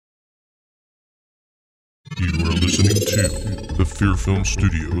You are listening to the Fear Film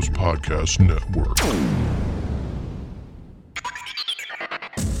Studios Podcast Network.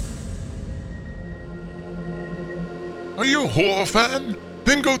 Are you a horror fan?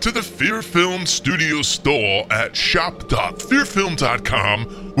 Then go to the Fear Film Studios store at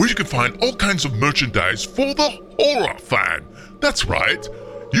shop.fearfilm.com, where you can find all kinds of merchandise for the horror fan. That's right.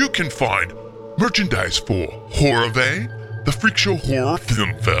 You can find merchandise for Horrorvein, the Freak Show Horror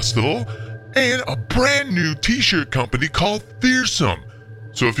Film Festival, and a brand new t-shirt company called Fearsome.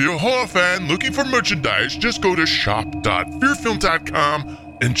 So if you're a horror fan looking for merchandise, just go to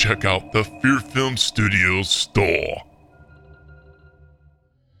shop.fearfilm.com and check out the Fear Film Studios store.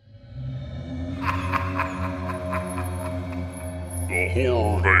 The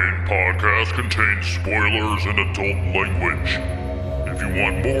Horrorvein podcast contains spoilers and adult language. If you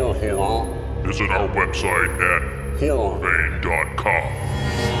want more horror, visit our website at horrorvein.com.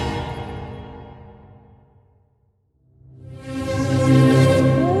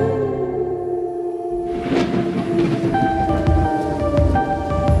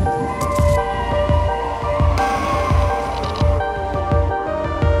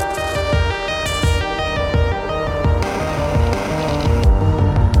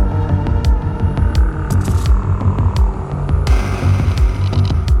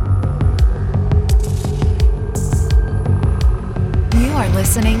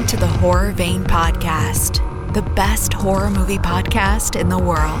 Listening to the Horrorvein Podcast, the best horror movie podcast in the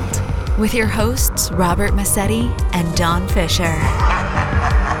world, with your hosts Robert Massetti and Don Fisher. Okay,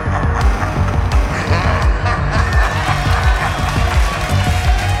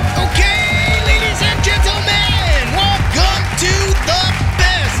 ladies and gentlemen, welcome to the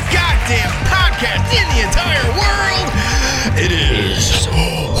best goddamn podcast in the entire world. It is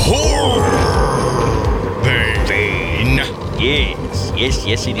Horrorvein.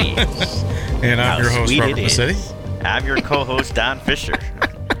 Yes, it is. And I'm your host, Robert Massetti. I'm your co-host, Don Fisher.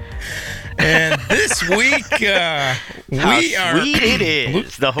 And this week, we are... Sweet it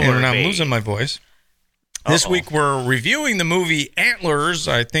is, the Horror And I'm Vein. losing my voice. This week, we're reviewing the movie Antlers,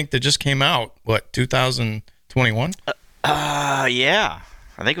 I think that just came out, 2021? Yeah. I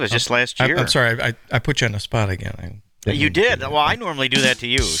think it was just last year. I'm sorry, I put you on the spot again. You did. Well, I normally do that to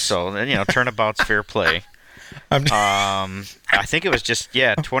you, so, turnabout's fair play. I think it was just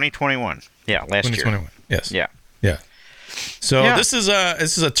 2021. Yeah, last 2021. year. Yes. Yeah. So this is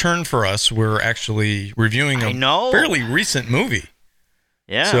a turn for us. We're actually reviewing a fairly recent movie.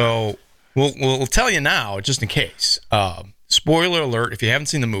 Yeah. So we'll tell you now, just in case. Spoiler alert: if you haven't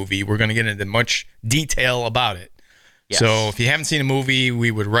seen the movie, we're going to get into much detail about it. Yes. So if you haven't seen the movie,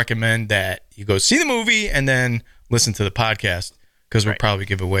 we would recommend that you go see the movie and then listen to the podcast, because we'll probably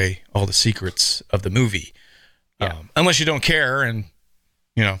give away all the secrets of the movie. Yeah. Unless you don't care, and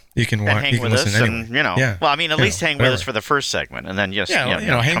you can hang with us, anyway. and at least hang with us for the first segment, and then just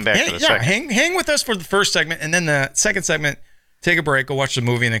come back to the second. Hang with us for the first segment, and then the second segment, take a break, go watch the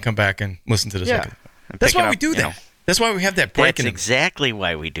movie, and then come back and listen to the second. That's why we do that. That's why we have that break. That's exactly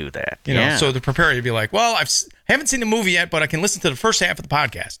why we do that. So to prepare you to be like, well, I haven't seen the movie yet, but I can listen to the first half of the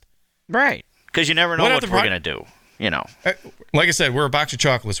podcast. Right, because you never know what we're going to do. Like I said, we're a box of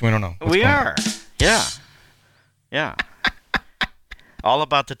chocolates. We don't know. We are. Yeah. Yeah. All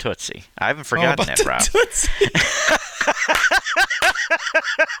about the Tootsie. I haven't forgotten that, Rob.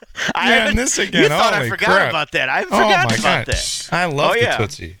 This again. You thought I forgot about that. I haven't forgotten about that. I love the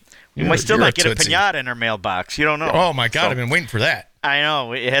Tootsie. We might still not get a pinata in our mailbox. You don't know. Oh, my God. I've been waiting for that. I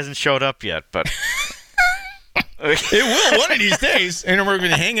know. It hasn't showed up yet, but... It will one of these days, and we're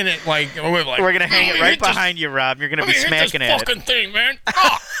going to hang it we're going to hang it right behind you, Rob. You're going to be smacking at it. Fucking thing, man.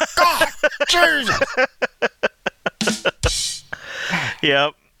 Oh, God, Jesus.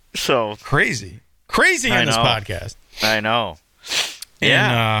 Yep. So crazy in this podcast. I know.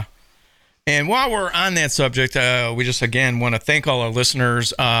 Yeah. And while we're on that subject, we just again want to thank all our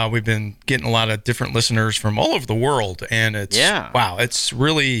listeners. We've been getting a lot of different listeners from all over the world, and it's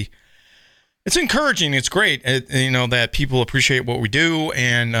really. It's encouraging. It's great, that people appreciate what we do,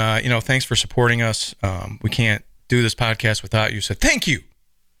 and thanks for supporting us. We can't do this podcast without you, so thank you.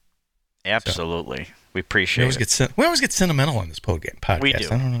 Absolutely, we appreciate it. We always get sentimental on this podcast. We do.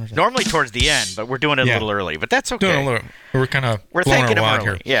 Normally towards the end, but we're doing it a little early. But that's okay. We're thanking them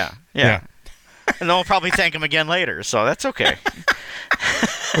early. Here. Yeah. And then we'll probably thank them again later, so that's okay.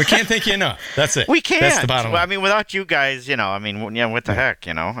 We can't thank you enough. That's it. We can't. That's the bottom line. I mean, without you guys, what the heck,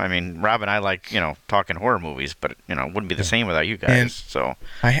 I mean, Rob and I like, talking horror movies, but, it wouldn't be the same without you guys. And so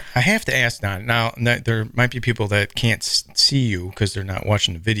I have to ask now, there might be people that can't see you because they're not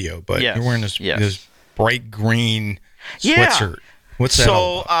watching the video, but you're wearing this bright green sweatshirt. What's that?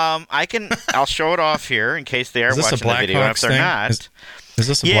 So I'll show it off here in case they are watching the video. And if they're not, is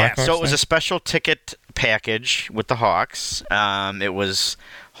this a Blackhawks so it was thing? a special ticket package with the Hawks. It was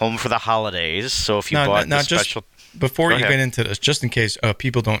home for the holidays. So if you bought the special. Before you get into this, just in case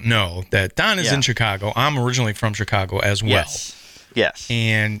people don't know, that Don is in Chicago. I'm originally from Chicago as well. Yes.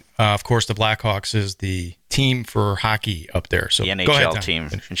 And, of course, the Blackhawks is the team for hockey up there. So the NHL go ahead, team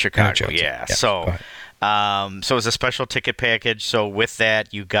in Chicago. NHL Team. So it was a special ticket package. So with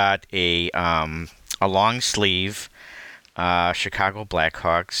that, you got a long sleeve Chicago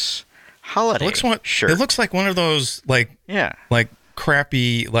Blackhawks holiday shirt. It looks like one of those, like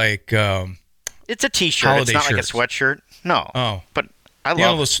crappy, like... it's a T-shirt. It's not shirts. like a sweatshirt. No. Oh. But I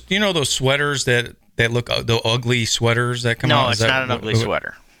love those. You know those sweaters that look, the ugly sweaters that come out? No, it's not an ugly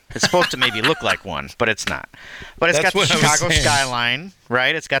sweater. It's supposed to maybe look like one, but it's not. But it's got the Chicago skyline,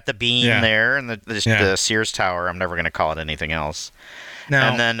 right? It's got the beam there and the Sears Tower. I'm never going to call it anything else.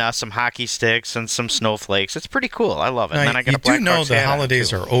 And then some hockey sticks and some snowflakes. It's pretty cool. I love it. And then I got a Blackhawks hat. You do know the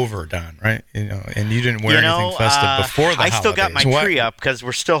holidays are over, Don, right? And you didn't wear anything festive before the holidays. I still got my tree up because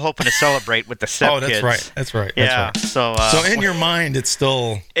we're still hoping to celebrate with the SEP kids. That's right. Yeah. So in your mind, it's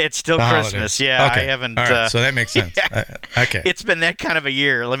still Christmas. Holidays. Yeah, okay. I haven't. All right, so that makes sense. Okay. It's been that kind of a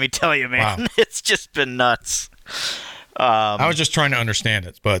year. Let me tell you, man. Wow. It's just been nuts. I was just trying to understand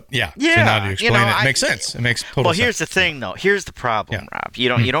it, but so now you explain it. It makes sense. It makes total sense. Well, here's the thing, though. Here's the problem, Rob. You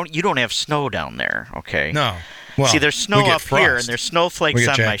don't have snow down there, okay? No. Well, see, there's snow up here, and there's snowflakes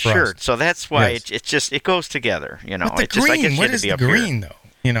on my shirt, so that's why it goes together. But the green, what is the green, though?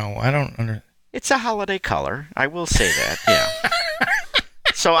 I don't understand. It's a holiday color. I will say that. Yeah.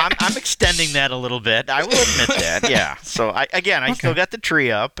 So I'm extending that a little bit. I will admit that. Yeah. So I still got the tree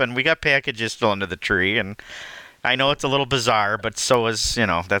up, and we got packages still under the tree, and I know it's a little bizarre, but so is,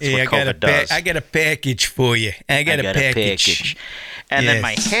 that's what COVID does. I got a package for you. I got a package. And then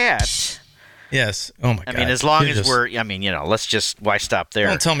my hat. Yes. Oh, my God. I mean, as long as let's just, why stop there?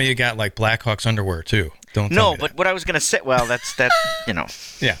 Don't tell me you got, like, Blackhawks underwear, too. Don't tell me No, but what I was going to say, well, that's.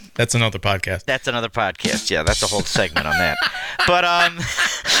 Yeah, that's another podcast. That's another podcast. Yeah, that's a whole segment on that. But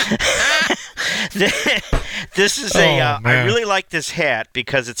this is I really like this hat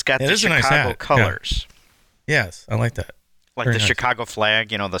because it's got the Chicago colors. Yeah. Yes, I like that. Like Very the nice. Chicago flag,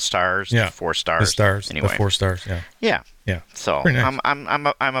 the stars, the 4 stars. The stars, anyway. the 4 stars, Yeah. So nice. I'm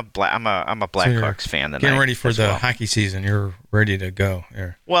a Blackhawks fan tonight. Getting ready for the hockey season. You're ready to go.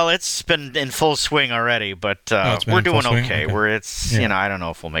 Well, it's been in full swing already, but we're doing okay. I don't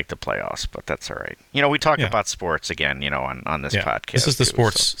know if we'll make the playoffs, but that's all right. We talk about sports again, on this podcast. This is the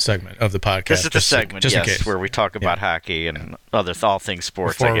sports segment of the podcast. This is the segment, where we talk about hockey and all things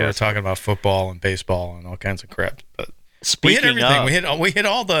sports. Before I guess we were talking about football and baseball and all kinds of crap, but speaking we hit everything. We hit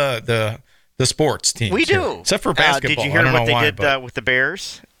all the sports teams. We do, except for basketball. Did you hear what they did with the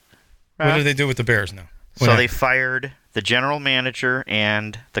Bears? What did they do with the Bears now? So they fired the general manager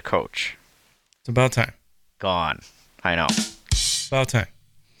and the coach. It's about time. Gone. I know. About time.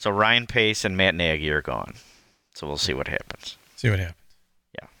 So Ryan Pace and Matt Nagy are gone. So we'll see what happens. Yeah.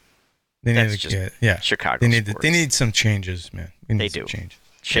 They need to get Chicago. They need some changes, man. They do.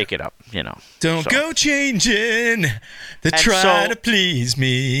 Shake it up, Don't go changing to try to please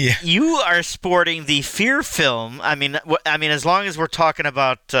me. You are sporting the Fear film. I mean, as long as we're talking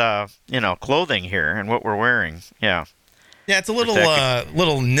about clothing here and what we're wearing, yeah. Yeah, it's a little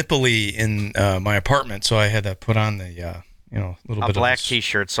nipply in my apartment, so I had to put on the little bit black of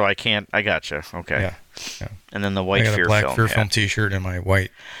T-shirt. So I can't. I gotcha. Okay. Yeah. And then the white Fear film. I got a black Fear film T-shirt and my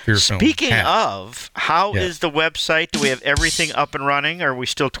white Fear film. Speaking of, how is the website? Do we have everything up and running, or are we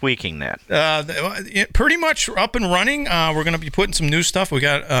still tweaking that? Pretty much up and running. We're going to be putting some new stuff. We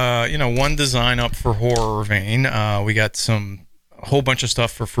got one design up for Horror Vein. We got a whole bunch of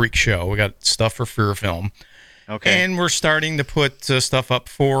stuff for Freak Show. We got stuff for Fear Film. Okay. And we're starting to put stuff up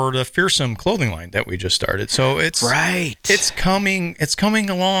for the Fearsome clothing line that we just started. So it's coming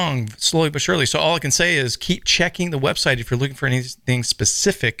along slowly but surely. So all I can say is keep checking the website if you're looking for anything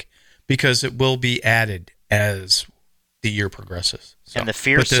specific, because it will be added as the year progresses. So, and the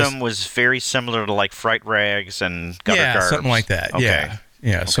Fearsome was very similar to like Fright Rags and Gutter Garbs. Something like that. Okay.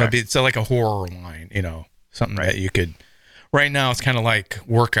 Yeah. Okay. So it's like a horror line, something that you could. Right now, it's kind of like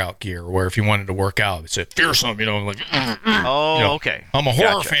workout gear, where if you wanted to work out, it's a Fearsome, like. Okay. I'm a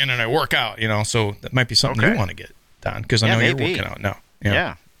horror fan and I work out, so that might be something you want to get done, because I know you're working out now.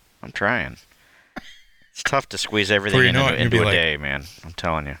 Yeah, I'm trying. It's tough to squeeze everything into a day, man. I'm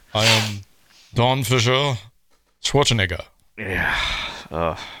telling you. I am Don Fisher Schwarzenegger. Yeah.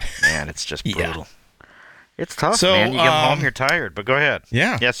 Oh, man, it's just brutal. It's tough, man. You get home, you're tired, but go ahead.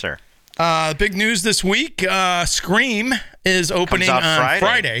 Yeah. Yes, sir. Big news this week. Scream is opening on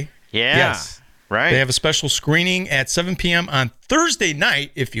Friday. Yeah. Yes. Right. They have a special screening at 7 p.m. on Thursday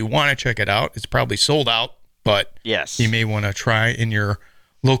night. If you want to check it out, it's probably sold out, but yes, you may want to try in your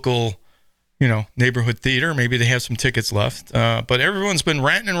local, neighborhood theater. Maybe they have some tickets left. But everyone's been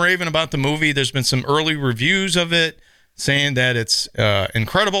ranting and raving about the movie. There's been some early reviews of it saying that it's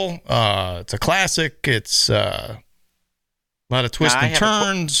incredible. It's a classic. It's a lot of twists and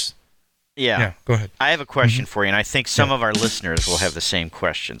turns. Yeah, go ahead. I have a question for you, and I think some of our listeners will have the same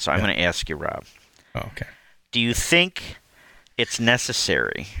question. So I'm going to ask you, Rob. Oh, okay. Do you think it's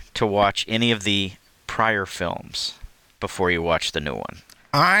necessary to watch any of the prior films before you watch the new one?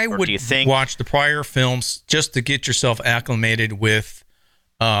 I would watch the prior films just to get yourself acclimated with,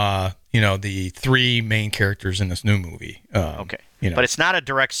 the three main characters in this new movie. Okay. But it's not a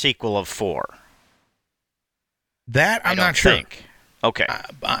direct sequel of 4. That I'm not sure. Okay.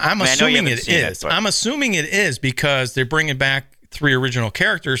 I'm assuming it is. I'm assuming it is because they're bringing back 3 original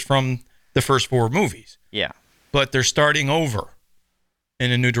characters from the first 4 movies. Yeah. But they're starting over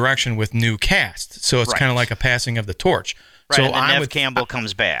in a new direction with new cast. So it's kind of like a passing of the torch. Right, so and Neve Campbell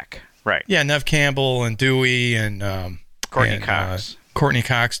comes back. Right. Yeah, Neve Campbell and Dewey and Courtney Cox. Courtney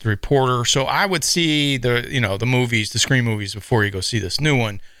Cox, the reporter. So I would see the movies, the Scream movies, before you go see this new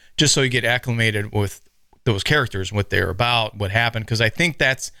one, just so you get acclimated with those characters, what they're about, what happened, because I think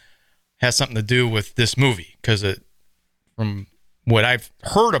has something to do with this movie, because from what I've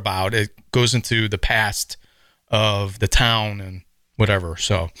heard about, it goes into the past of the town and whatever.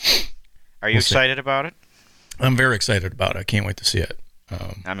 So, are you excited about it? I'm very excited about it. I can't wait to see it.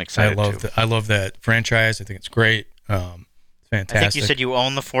 I'm excited too. I love that franchise. I think it's great. It's fantastic. I think you said you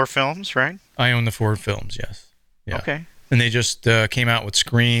own the 4 films, right? I own the 4 films. Yes. Yeah. Okay. And they just came out with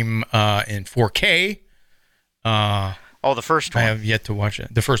Scream in 4K. The first one. I have yet to watch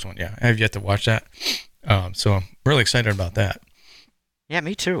it. The first one, yeah. I have yet to watch that. So I'm really excited about that. Yeah,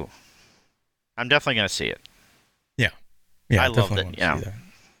 me too. I'm definitely going to see it. Yeah, I love it.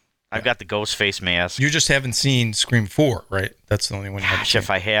 I've got the ghost face mask. You just haven't seen Scream 4, right? That's the only one you haven't seen. If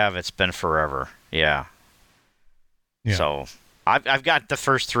I have, it's been forever. Yeah. So I've got the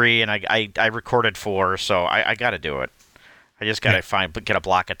first 3, and I recorded 4, so I got to do it. I just got to get a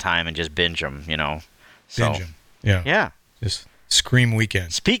block of time and just binge them, So, binge them. Yeah. Yeah. Just Scream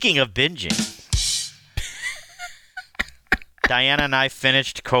weekend. Speaking of binging, Diana and I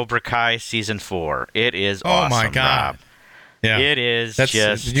finished Cobra Kai season 4. It is awesome. Oh my God. Rob. Yeah. It is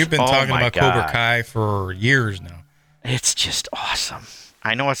you've been talking about Cobra Kai for years now. It's just awesome.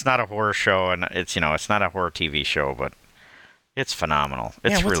 I know it's not a horror show, and it's not a horror TV show, but it's phenomenal.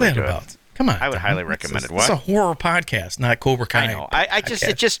 It's what's really that good. About? Come on. I would highly recommend it. It's a horror podcast, not Cobra Kai. I know.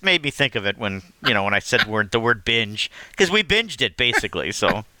 It just made me think of it when I said the word binge, because we binged it basically.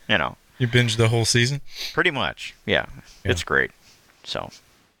 So You binged the whole season? Pretty much. Yeah. It's great. So.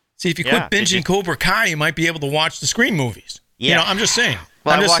 See, if you quit binging Cobra Kai, you might be able to watch the Scream movies. Yeah. I'm just saying.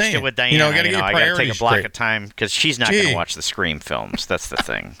 Well, I watched it with Diana. I got to take a block of time because she's not going to watch the Scream films. That's the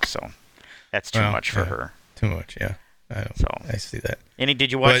thing. So that's too much for her. Too much, yeah. I see that.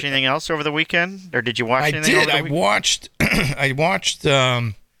 Did you watch anything else over the weekend, or did you watch anything? I did. I watched.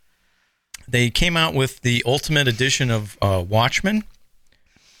 They came out with the Ultimate Edition of Watchmen.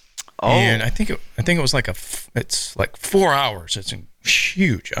 Oh. And I think it was it's like 4 hours. It's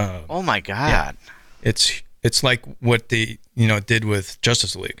huge. Oh my God. Yeah. It's like what they did with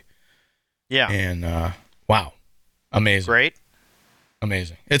Justice League. Yeah. And wow, amazing. Great.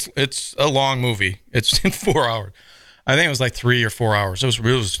 Amazing. It's a long movie. It's 4 hours. I think it was like 3 or 4 hours. It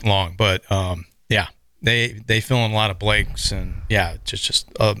was long, but they fill in a lot of blanks, and just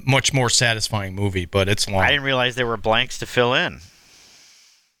a much more satisfying movie. But it's long. I didn't realize there were blanks to fill in.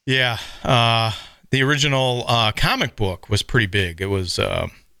 Yeah, the original comic book was pretty big. It was it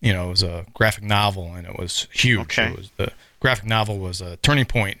was a graphic novel, and it was huge. Okay. The graphic novel was a turning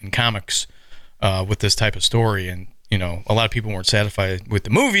point in comics with this type of story, and a lot of people weren't satisfied with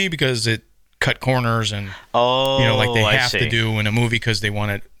the movie because it cut corners and like they have to do in a movie because they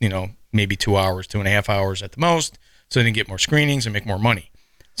wanted maybe 2 hours, 2.5 hours at the most, so they can get more screenings and make more money.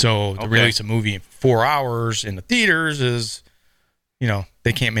 So to release a movie in 4 hours in the theaters is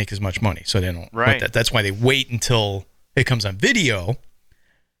they can't make as much money, so they don't want that. That's why they wait until it comes on video,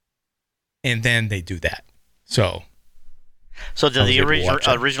 and then they do that. So the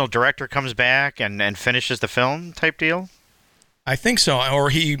original director comes back and finishes the film type deal? I think so,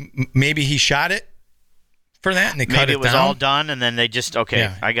 or maybe he shot it for that, and they cut it down. Maybe it was all done, and then they just I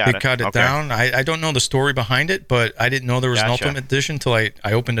got it. They cut it down. I don't know the story behind it, but I didn't know there was an Ultimate Edition until I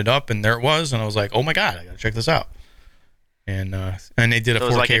opened it up, and there it was, and I was like, oh my God, I got to check this out. And they did a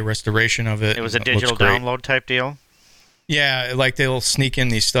 4K restoration of it. It was a digital download type deal? Yeah, like they'll sneak in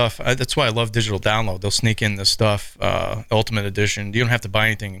these stuff. That's why I love digital download. They'll sneak in the stuff, Ultimate Edition. You don't have to buy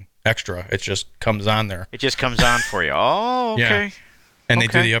anything extra. It just comes on there. It just comes on for you. Oh, okay. Yeah. And they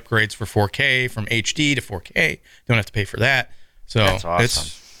do the upgrades for 4K, from HD to 4K. You don't have to pay for that. So that's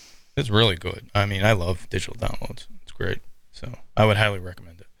awesome. It's really good. I mean, I love digital downloads. It's great. So I would highly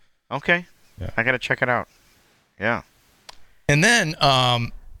recommend it. Okay. Yeah. I got to check it out. Yeah. And then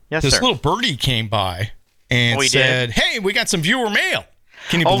this little birdie came by and said, "Hey, we got some viewer mail."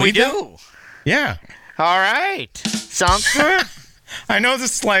 Can you believe that? Oh, we do? Yeah. All right. Sounds good. I know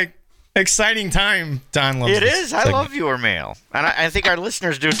this is like exciting time. Don loves it. It is. I love viewer mail. And I think our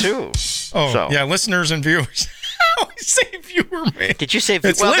listeners do too. Yeah, listeners and viewers. I always say viewer mail. Did you say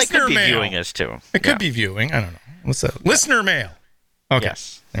it's well, listener they could be mail. Viewing us too. It could be viewing. I don't know. What's that? Listener mail. Okay.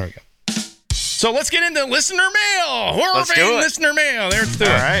 Yes. There we go. So let's get into listener mail. Let's do it. Listener mail. Let's do it.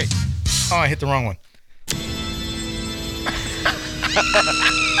 All right. Oh, I hit the wrong one.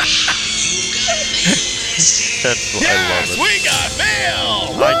 I love it. We got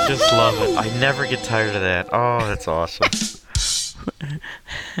mail. I just love it. I never get tired of that. Oh, that's awesome.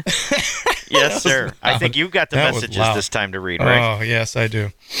 Yes, sir. I think you've got the messages this time to read, right? Oh, yes, I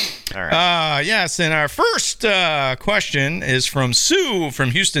do. All right. Yes, and our first question is from Sue from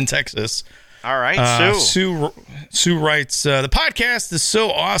Houston, Texas. All right, Sue writes, the podcast is so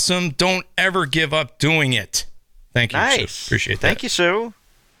awesome. Don't ever give up doing it. Thank you, nice. Sue. Appreciate that. Thank you, Sue.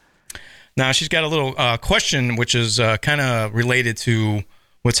 Now, she's got a little question, which is kind of related to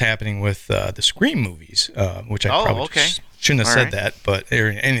what's happening with the Scream movies, which I probably shouldn't have said that, but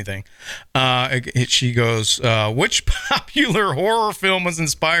anything. She goes, which popular horror film was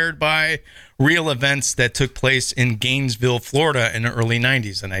inspired by real events that took place in Gainesville, Florida in the early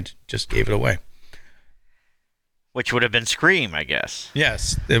 90s? And I just gave it away. Which would have been Scream, I guess.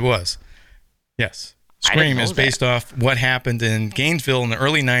 Yes, it was. Yes. Scream is based off what happened in Gainesville in the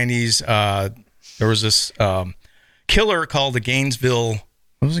early 90s. There was this killer called the Gainesville...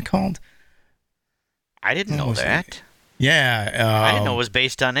 What was it called? I didn't know that. Yeah. I didn't know it was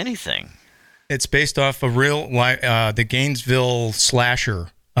based on anything. It's based off a real... the Gainesville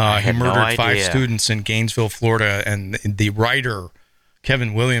slasher. He murdered 5 students in Gainesville, Florida, and the writer,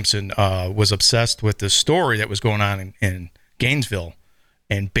 Kevin Williamson, was obsessed with the story that was going on in Gainesville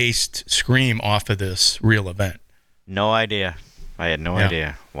and based Scream off of this real event. No idea. I had no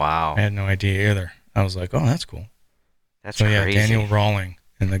idea. Wow. I had no idea either. I was like, oh, that's cool. That's crazy. Yeah, Daniel Rawling,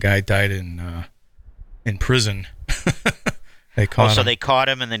 and the guy died in prison. They caught him. They caught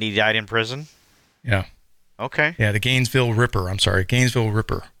him and then he died in prison? Yeah. Okay. Yeah, the Gainesville Ripper. I'm sorry, Gainesville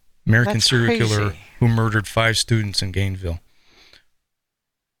Ripper. American serial killer who murdered 5 students in Gainesville.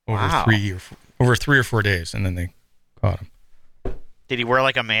 Over 3 or 4 days, and then they caught him. Did he wear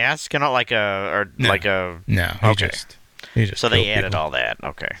like a mask and like a No. He just so they added all that.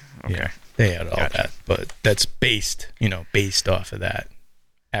 Okay. Yeah, they added all that, but that's based off of that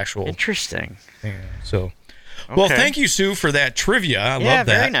actual. Interesting. Thing. So, well, thank you, Sue, for that trivia. I love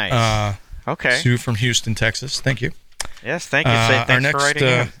that. Very nice. Okay. Sue from Houston, Texas. Thank you. Yes, thank you. Thanks for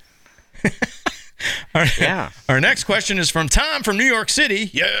writing in. Our next question is from Tom from New York City.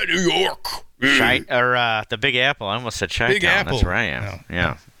 Yeah, New York. The Big Apple. I almost said Chi-Town. Big Apple. That's where I am.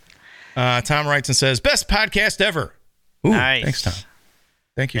 No. Yeah. Tom writes and says, best podcast ever. Ooh, nice. Thanks, Tom.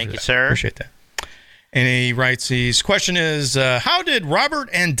 Thank you, sir. Appreciate that. And he writes, his question is, how did Robert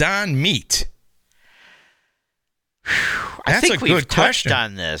and Don meet? I think we've touched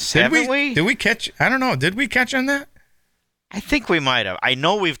on this, haven't we? Did we catch? I don't know. Did we catch on that? I think we might have. I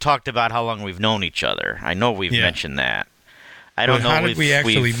know we've talked about how long we've known each other. I know we've mentioned that. I don't know. How did we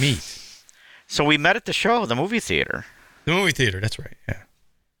actually meet? So we met at the show, the movie theater. The movie theater, that's right, yeah.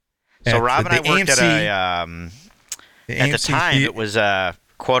 So Rob and I worked at at the time, it was a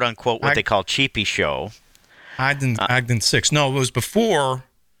quote-unquote what they call cheapy show. Ogden 6. No, it was before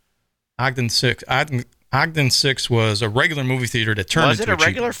Ogden 6. Ogden 6 was a regular movie theater that turned into a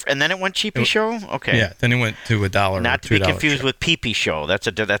regular, and then it went cheapy show? Okay. Yeah, then it went to $1 Not to be confused with peepee show. That's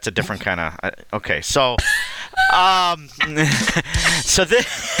a different kind of... okay, so... so this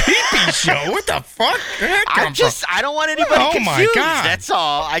peepee show? What the fuck? I don't want anybody confused. My God. That's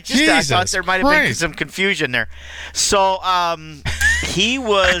all. I thought there might have been some confusion there. So he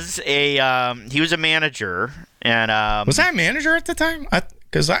was a manager, and was I a manager at the time?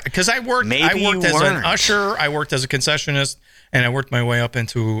 Because I worked as an usher, I worked as a concessionist, and I worked my way up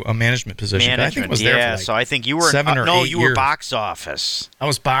into a management position. I think I was there for so I think you were 7 or 8 years. You were box office. I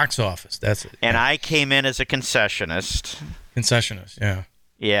was box office. That's it. And I came in as a concessionist. Concessionist, yeah.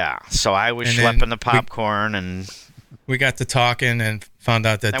 Yeah. So I was schlepping the popcorn and we got to talking and found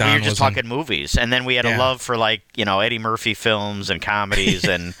out that and Don we were just talking movies, and then we had a love for Eddie Murphy films and comedies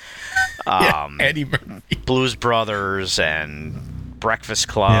and Eddie Murphy, Blues Brothers and Breakfast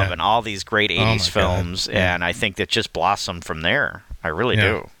Club and all these great 80s films, and I think that just blossomed from there. I really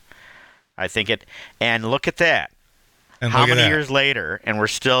do. I think it, and look at that. And how many years later, and we're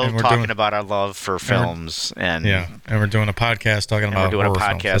still talking about our love for films, and we're doing a podcast talking about horror films. We're doing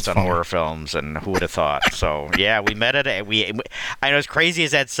a podcast on horror films, and who would have thought? So we met at I know, as crazy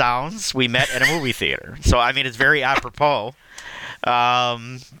as that sounds, we met at a movie theater. So I mean, it's very apropos. But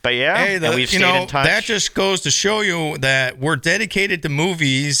hey, and we've stayed in touch. That just goes to show you that we're dedicated to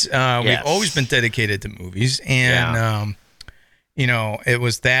movies. We've always been dedicated to movies, and it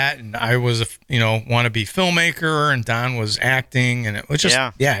was that, and I was wannabe filmmaker, and Don was acting, and it was just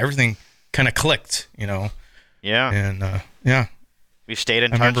everything kind of clicked, and we've stayed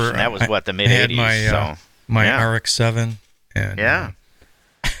in touch, and that was the mid '80s. I had my RX-7 and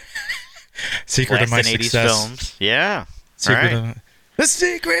Secret of My Success. Films. The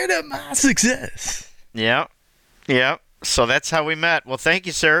secret of my success. Yep. So that's how we met. Well, thank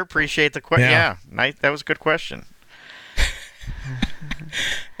you, sir. Appreciate the question. That was a good question.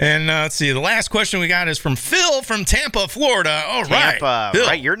 And let's see. The last question we got is from Phil from Tampa, Florida. All right, Phil,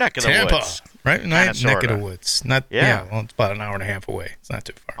 right, your neck of the woods. Right, nice neck of the woods. Not well, it's about an hour and a half away. It's not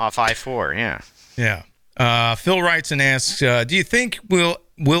too far. Off I-4, Yeah. Phil writes and asks, do you think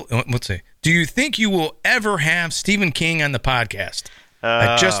do you think you will ever have Stephen King on the podcast?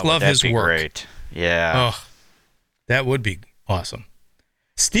 I just love his work. Great. Yeah. Oh, that would be awesome.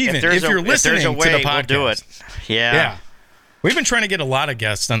 Stephen, if you're listening to the podcast, we'll do it. Yeah. We've been trying to get a lot of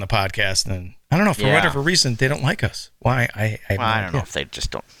guests on the podcast, and I don't know, for whatever reason, they don't like us. Why? I don't know if they just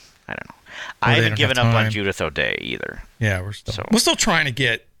don't. I don't know. I haven't given up on Judith O'Dea either. Yeah, we're still trying to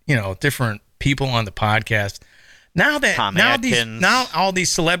get different people on the podcast. Now all these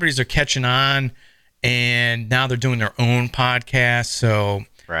celebrities are catching on, and now they're doing their own podcast, so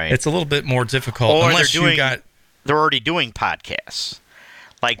it's a little bit more difficult. Or they're already doing podcasts.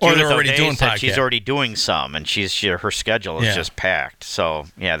 Like Judith O'Dea said, she's already doing some, and her schedule is just packed. So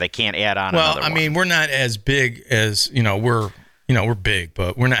they can't add on. Well, another one. mean, we're not as big as we're big,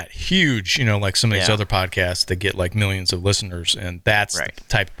 but we're not huge. Like some of these other podcasts that get like millions of listeners, and that's the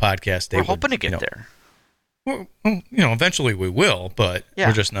type of podcast we're hoping to get there. Well, eventually we will, but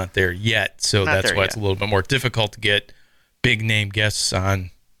we're just not there yet. So that's why it's a little bit more difficult to get big name guests on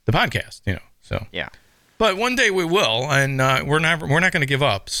the podcast. So But one day we will, and we're not going to give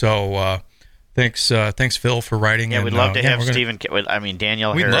up. So thanks Phil for writing. Yeah, we'd love to have Stephen.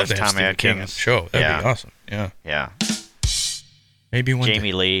 Danielle Harris, Tom Atkins. Show that'd be awesome. Yeah. Maybe one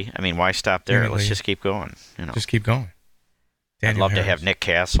Jamie day. Lee. Why stop there? Let's just keep going. Just keep going. I'd love to have Nick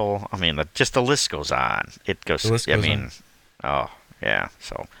Castle. Just the list goes on. It goes. On. Oh yeah.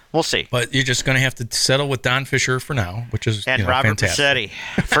 So we'll see. But you're just going to have to settle with Don Fisher for now, which is Robert fantastic. Massetti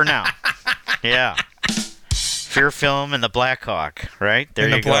for now. Yeah. Fear Film and the Black Hawk, right? There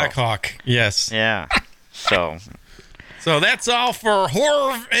you go. The Black Hawk, yes. Yeah. So that's all for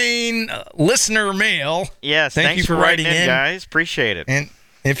Horror Vein listener mail. Yes, thank you for writing in, guys. Appreciate it. And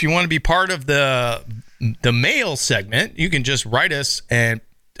if you want to be part of the mail segment, you can just write us and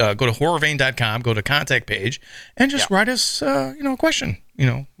go to horrorvein.com, go to contact page, and just write us a question,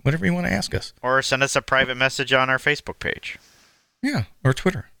 whatever you want to ask us. Or send us a private message on our Facebook page. Yeah, or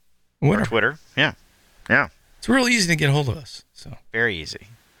Twitter. Or Twitter, yeah. It's real easy to get a hold of us. So very easy.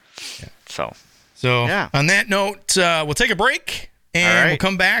 Yeah. So on that note, we'll take a break, and we'll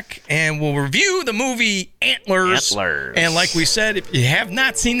come back, and we'll review the movie Antlers. And like we said, if you have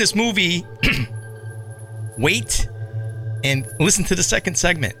not seen this movie, wait and listen to the second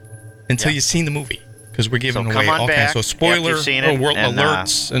segment until you've seen the movie, because we're giving away all kinds of spoiler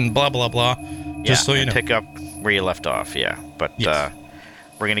alerts and blah, blah, blah. Just so you know. Pick up where you left off, But we're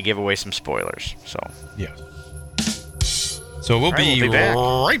going to give away some spoilers. So we'll be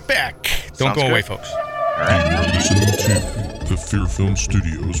right back. Don't go away, folks. All right. You're listening to the Fear Film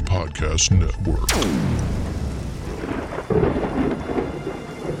Studios Podcast Network.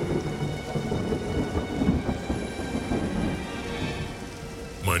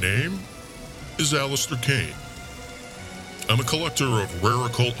 My name is Alistair Kane. I'm a collector of rare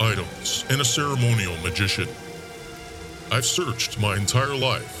occult items and a ceremonial magician. I've searched my entire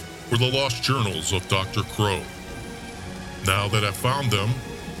life for the lost journals of Dr. Crow. Now that I've found them,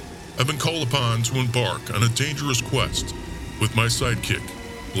 I've been called upon to embark on a dangerous quest with my sidekick,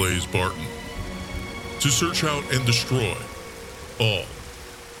 Blaze Barton, to search out and destroy all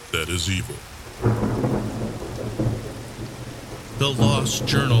that is evil. The Lost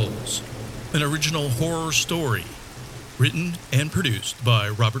Journals, an original horror story written and produced by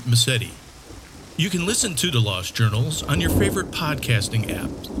Robert Massetti. You can listen to The Lost Journals on your favorite podcasting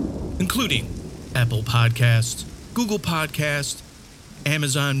apps, including Apple Podcasts, Google Podcasts,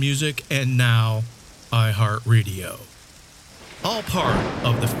 Amazon Music, and now iHeartRadio. All part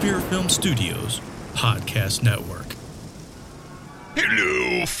of the Fear Film Studios podcast network.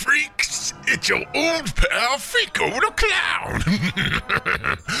 Hello, freaks. It's your old pal, Frico the Clown.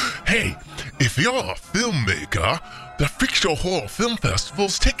 Hey, if you're a filmmaker, the Freak Show Horror Film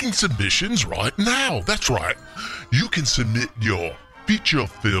Festival's taking submissions right now. That's right. You can submit your feature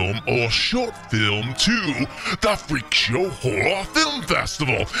film or short film to the Freak Show Horror Film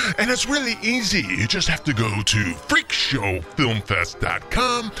Festival. And it's really easy. You just have to go to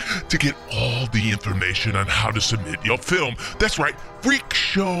freakshowfilmfest.com to get all the information on how to submit your film. That's right,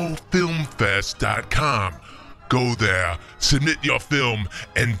 freakshowfilmfest.com. Go there, submit your film,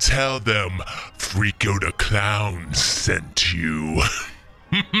 and tell them Frico the Clown sent you.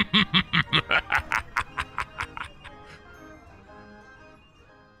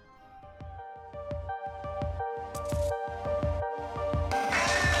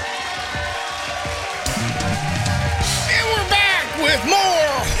 With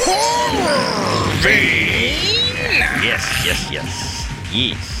more Horror Vein. Yes.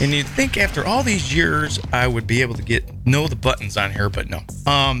 And you'd think after all these years I would be able to know the buttons on here, but no.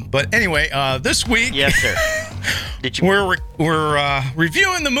 But anyway, this week, yes, sir. We're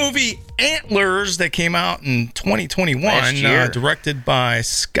reviewing the movie Antlers that came out in 2021, directed by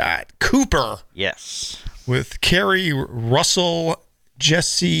Scott Cooper. Yes. With Kerry Russell,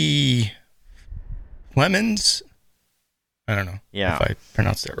 Jesse Plemons. I don't know if I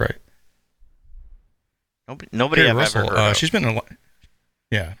pronounced that right. Nobody I've ever heard of. She's been in a lot.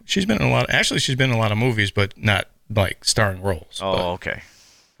 Yeah, she's been in a lot. Actually, she's been in a lot of movies, but not like starring roles. Oh, okay.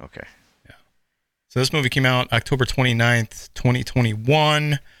 Yeah. So this movie came out October 29th,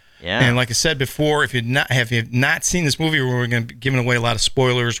 2021. Yeah. And like I said before, if you've not seen this movie, we're going to be giving away a lot of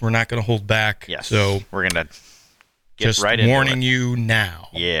spoilers. We're not going to hold back. Yes. So we're going to get just right into it. warning you now.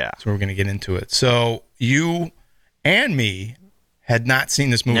 Yeah. So we're going to get into it. So you and me had not seen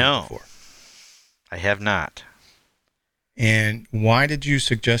this movie before. I have not. And why did you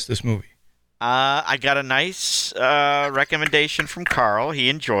suggest this movie? I got a nice recommendation from Carl. He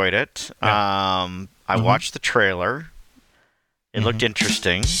enjoyed it. Yeah. I watched the trailer. It looked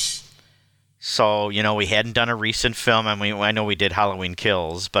interesting. So, we hadn't done a recent film, and I know we did Halloween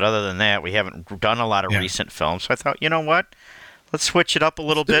Kills, but other than that, we haven't done a lot of recent films. So I thought, you know what? Let's switch it up a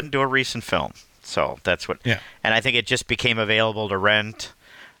little bit and do a recent film. So that's what. Yeah. And I think it just became available to rent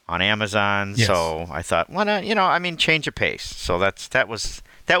on Amazon. Yes. So I thought, why not? Change of pace. So that was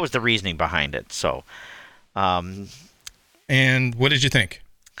the reasoning behind it. So. And what did you think?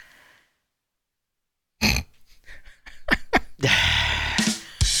 You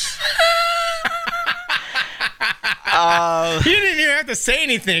didn't even have to say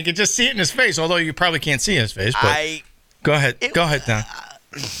anything. You could just see it in his face. Although you probably can't see his face. But go ahead. Go ahead, Don.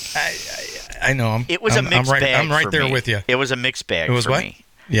 I know. It was a mixed bag. I'm right there me. with you. It was a mixed bag. It was for what? Me.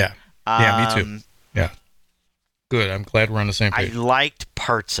 Yeah. Yeah, me too. Yeah. Good. I'm glad we're on the same page. I liked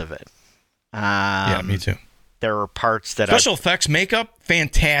parts of it. Yeah, me too. There were parts that special effects, makeup,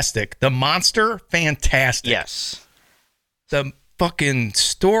 fantastic. The monster, fantastic. Yes. The fucking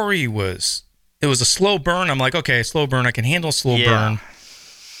story was a slow burn. I'm like, okay, slow burn. I can handle slow burn.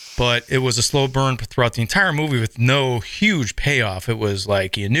 But it was a slow burn throughout the entire movie with no huge payoff. It was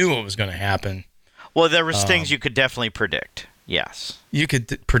like you knew what was going to happen. Well, there was things you could definitely predict. Yes. You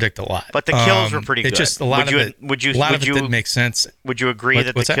could predict a lot. But the kills were pretty good. Just a lot of it didn't make sense. Would you agree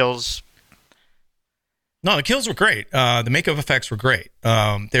that the kills... No, the kills were great. The makeup effects were great.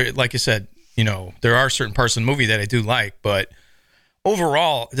 Like you said, there are certain parts of the movie that I do like, but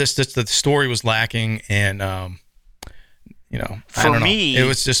overall, just the story was lacking, and for me, it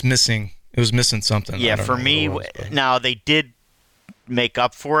was just missing. It was missing something. Yeah, for me, now they did make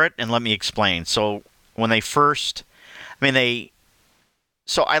up for it, and let me explain. So when they first,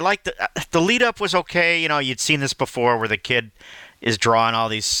 so I liked the lead up was okay. You'd seen this before, where the kid is drawing all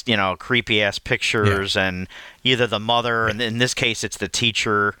these, creepy ass pictures, and either the mother, and in this case, it's the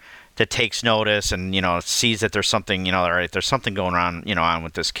teacher that takes notice and sees that there's something, there's something going on, on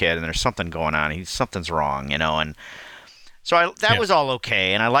with this kid, and there's something going on. Something's wrong, and so that was all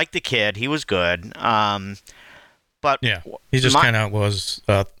okay, and I liked the kid. He was good, but he just kind of was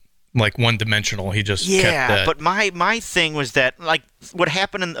like one-dimensional. He just kept that. But my thing was that, like, what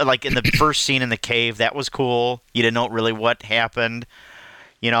happened in the first scene in the cave, that was cool. You didn't know really what happened,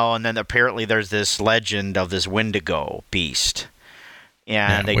 and then apparently there's this legend of this Wendigo beast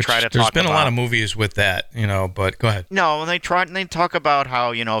And they try to talk about... There's been a lot of movies with that, but go ahead. No, and they talk about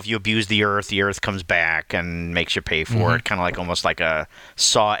how, if you abuse the earth comes back and makes you pay for it, kind of like almost like a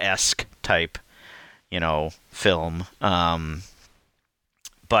Saw-esque type, film.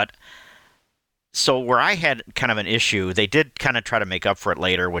 But so where I had kind of an issue, they did kind of try to make up for it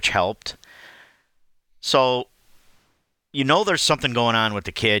later, which helped. So... there's something going on with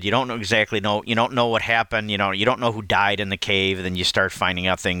the kid. You don't know exactly you don't know what happened. You don't know who died in the cave. And then you start finding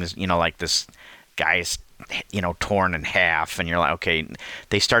out things, like this guy's, torn in half. And you're like, okay,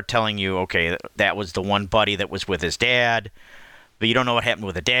 they start telling you, okay, that was the one buddy that was with his dad. But you don't know what happened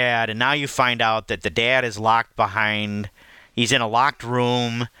with the dad. And now you find out that the dad is locked behind. He's in a locked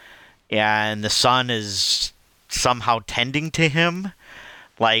room. And the son is somehow tending to him.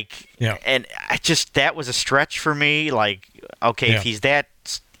 And that was a stretch for me. If he's that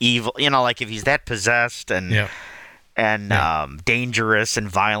evil, if he's that possessed and dangerous and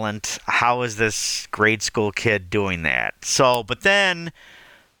violent, how is this grade school kid doing that? So, but then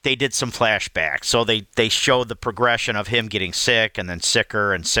they did some flashbacks. So they showed the progression of him getting sick and then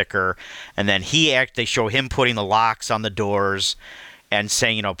sicker and sicker. And then they show him putting the locks on the doors and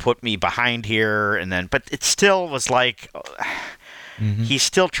saying, put me behind here. And then, but it still was like... He's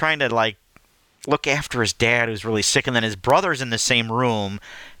still trying to look after his dad who's really sick, and then his brother's in the same room,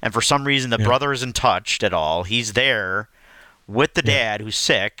 and for some reason the brother isn't touched at all. He's there with the dad who's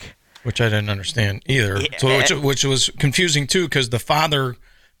sick, which I didn't understand either. So which was confusing too, because the father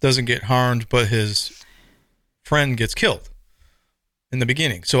doesn't get harmed, but his friend gets killed in the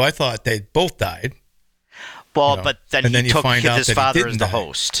beginning. So I thought they both died. Well, but then he took his father as the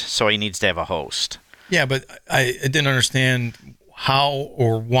host, so he needs to have a host. Yeah, but I didn't understand how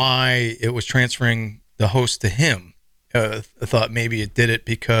or why it was transferring the host to him. I thought maybe it did it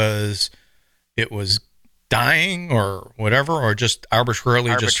because it was dying or whatever, or just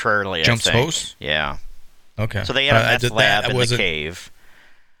arbitrarily just jumps host. Yeah. Okay. So they had a meth lab in the cave.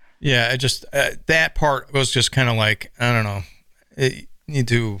 Yeah, I just that part was just kind of like, I don't know. You need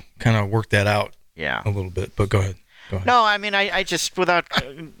to kind of work that out a little bit, but go ahead. No, I mean, I just, without,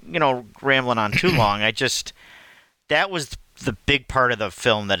 rambling on too long, that was the big part of the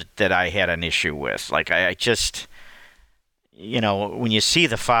film that I had an issue with. I just, when you see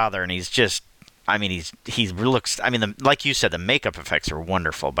the father and he's just, he looks, like you said, the makeup effects are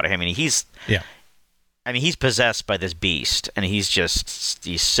wonderful, but he's possessed by this beast, and he's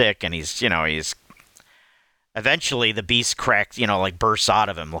sick, and he's eventually the beast cracks, bursts out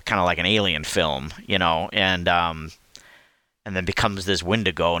of him, kind of like an Alien film, and then becomes this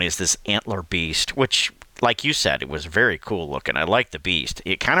Wendigo, and is this antler beast, which, like you said, it was very cool looking. I like the beast.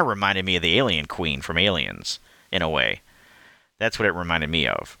 It kind of reminded me of the Alien Queen from Aliens, in a way. That's what it reminded me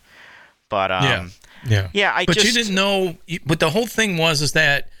of. But but you didn't know. But the whole thing is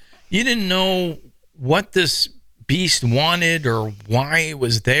that you didn't know what this beast wanted, or why it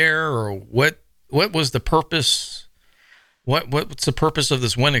was there, or what was the purpose. What's the purpose of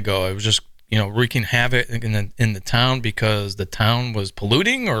this Wendigo? It was just wreaking havoc in the town because the town was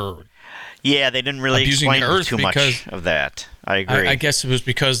polluting, or they didn't really explain too much of that. I agree. I guess it was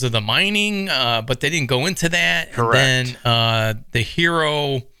because of the mining, but they didn't go into that. Correct. And then the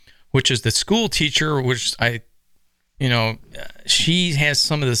hero, which is the school teacher, which she has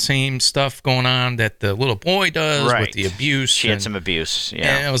some of the same stuff going on that the little boy does with the abuse. She had some abuse,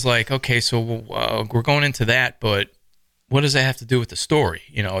 And I was like, okay, so we're going into that, but what does that have to do with the story?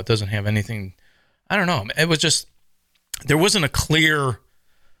 It doesn't have anything. I don't know. It was just, there wasn't a clear.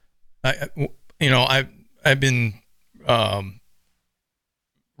 I've been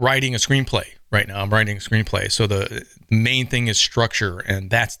writing a screenplay right now. I'm writing a screenplay, so the main thing is structure, and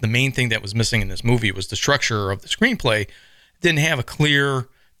that's the main thing that was missing in this movie was the structure of the screenplay. It didn't have a clear,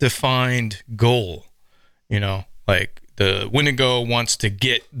 defined goal. Like the Wendigo wants to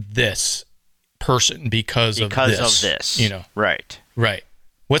get this person because of this. Right.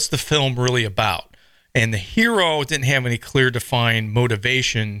 What's the film really about? And the hero didn't have any clear, defined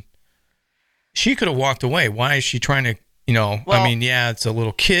motivation. She could have walked away. Why is she trying to? It's a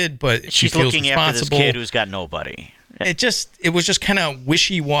little kid, but she's she feels looking responsible. after this kid who's got nobody. It was just kind of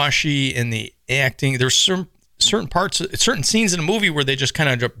wishy-washy in the acting. There's certain scenes in the movie where they just kind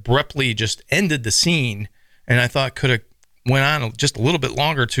of abruptly just ended the scene, and I thought could have went on just a little bit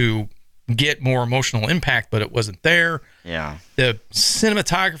longer to get more emotional impact, but it wasn't there. Yeah. The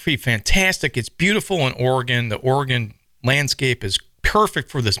cinematography, fantastic. It's beautiful in Oregon. The Oregon landscape is perfect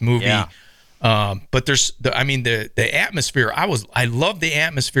for this movie. Yeah. But there's the atmosphere. I love the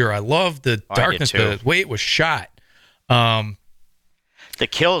atmosphere. I love the darkness, the way it was shot. The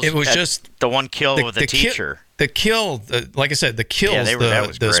kills. It was just the one kill with the teacher. the kill, like I said, the kills,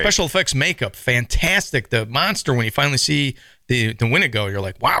 the special effects makeup, fantastic. The monster, when you finally see the Wendigo, you're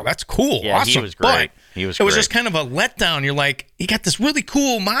like, wow, that's cool. Yeah, awesome. He was great. It was just kind of a letdown. You're like, you got this really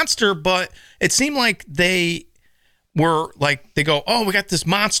cool monster, but it seemed like they go, oh, we got this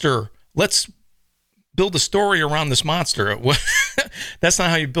monster. Let's build a story around this monster. That's not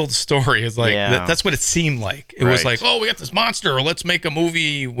how you build a story. It's like that's what it seemed like. It was like, oh, we got this monster. Let's make a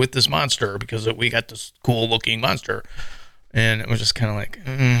movie with this monster because we got this cool looking monster. And it was just kind of like,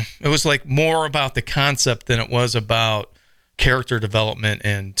 it was like more about the concept than it was about character development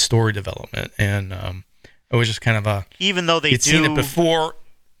and story development. And it was just kind of a, even though you'd seen it before.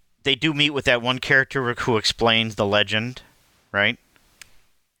 They do meet with that one character who explains the legend, right?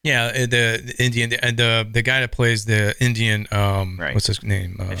 Yeah, the Indian, and the guy that plays the Indian, what's his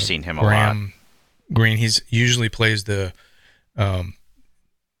name? I've seen him Graham Greene. He's usually plays the, I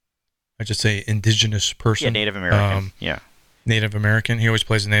just say indigenous person. Yeah, Native American. Native American. He always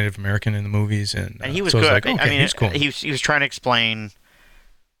plays a Native American in the movies, and he was so good. I was like, okay, I mean, he's cool. He was trying to explain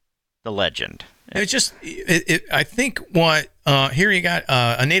the legend. It's just, I think what here you got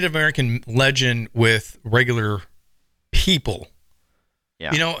a Native American legend with regular people.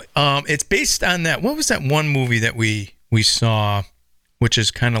 Yeah. You know, it's based on that. What was that one movie that we saw, which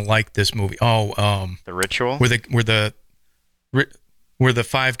is kind of like this movie? Oh, The Ritual. Where the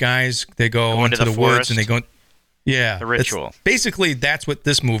five guys, they go into the woods and they go. Yeah, The Ritual. Basically, that's what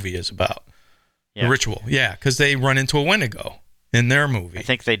this movie is about. Yeah. The Ritual. Yeah, because they run into a Wendigo in their movie. I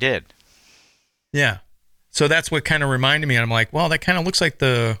think they did. Yeah. So that's what kind of reminded me. And I'm like, well, that kind of looks like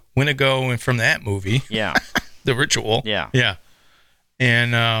the Wendigo from that movie. Yeah. The Ritual. Yeah. Yeah.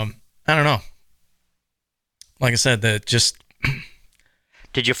 And I don't know. Like I said, that just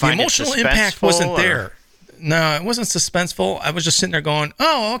did you find the emotional it impact wasn't there? No, it wasn't suspenseful. I was just sitting there going,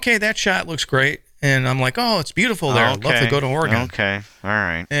 "Oh, okay, that shot looks great," and I'm like, "Oh, it's beautiful there. I'd love to go to Oregon." Okay, all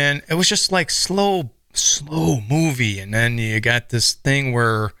right. And it was just like slow movie, and then you got this thing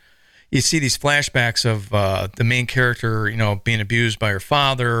where you see these flashbacks of the main character, you know, being abused by her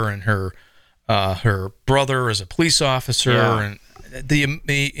father and her brother as a police officer, and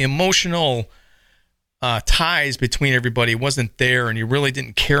the emotional ties between everybody wasn't there, and you really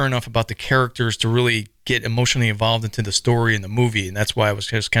didn't care enough about the characters to really get emotionally involved into the story in the movie. And that's why I was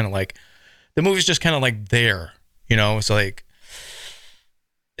just kind of like, the movie's just kind of like there, you know. It's like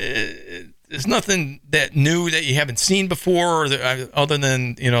there's nothing that new that you haven't seen before, other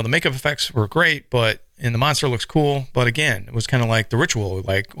than, you know, the makeup effects were great, and the monster looks cool. But again, it was kind of like The Ritual,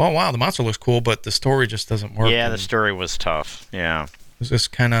 like, oh wow, the monster looks cool, but the story just doesn't work. Yeah, the story was tough. Yeah, it was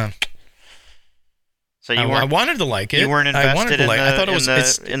just kind of. So I wanted to like it. You weren't invested I thought it was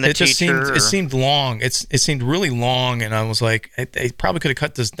in the it just teacher. It seemed long. It seemed really long, and I was like, they probably could have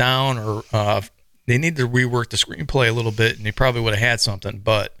cut this down, or they need to rework the screenplay a little bit, and they probably would have had something.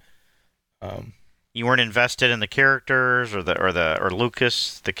 But you weren't invested in the characters, or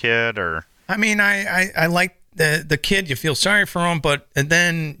Lucas, the kid, or. I mean, I like the kid. You feel sorry for him, and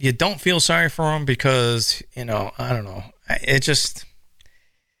then you don't feel sorry for him because, you know, I don't know. I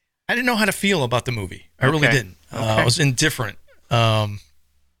didn't know how to feel about the movie. I really didn't. I was indifferent. And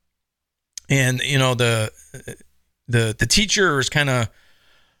you know, the teacher is kind of,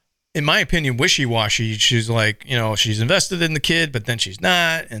 in my opinion, wishy-washy. She's like, you know, she's invested in the kid, but then she's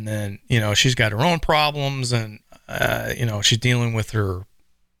not. And then, you know, she's got her own problems, and you know, she's dealing with her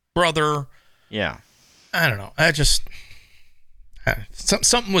brother. Yeah. I don't know.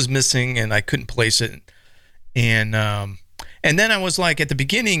 Something was missing, and I couldn't place it. And then I was like, at the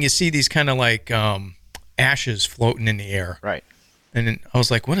beginning, you see these kind of like ashes floating in the air. Right. And then I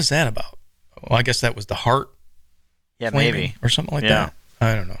was like, what is that about? Well, I guess that was the heart. Yeah, maybe. Or something like that.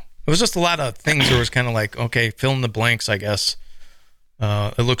 I don't know. It was just a lot of things where it was kind of like, okay, fill in the blanks, I guess.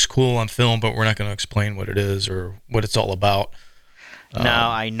 It looks cool on film, but we're not going to explain what it is or what it's all about.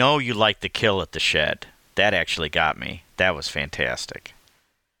 Now, I know you like the kill at the shed. That actually got me. That was fantastic.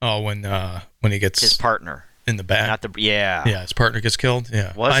 Oh, when he gets his partner in the back. His partner gets killed.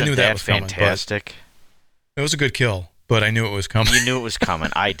 Yeah, I knew that was fantastic. Coming, it was a good kill, but I knew it was coming. You knew it was coming.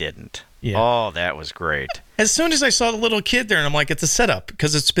 I didn't. Yeah. Oh, that was great. As soon as I saw the little kid there, and I'm like, it's a setup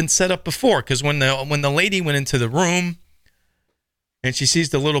because it's been set up before. Because when the lady went into the room, and she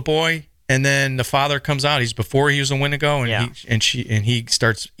sees the little boy, and then the father comes out. He's before he was a Wendigo, and he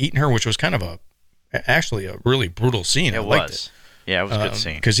starts eating her, which was kind of actually a really brutal scene. It was. Yeah, it was a good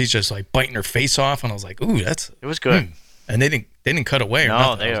scene. Because he's just like biting her face off, and I was like, "Ooh, it was good." And they didn't cut away.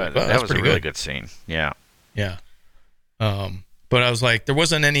 No, that was a really good scene. Yeah, yeah. But I was like, there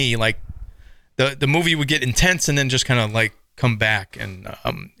wasn't any like the movie would get intense and then just kind of like come back, and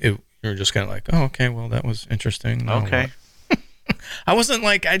You were just kind of like, oh, okay, well, that was interesting. Okay. I wasn't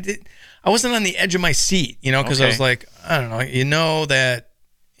like I wasn't on the edge of my seat, because I was like, I don't know, that,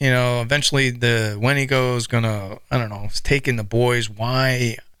 eventually the Wendigo's gonna, I don't know, taking the boys.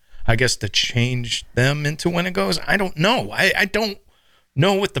 Why? I guess to change them into Wendigos. I don't know. I don't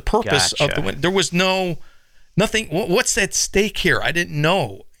know what the purpose of the. There was nothing. What's at stake here? I didn't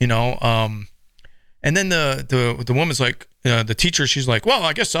know. And then the woman's like, the teacher. She's like, well,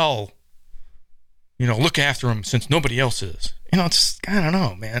 I guess I'll, look after him since nobody else is. It's I don't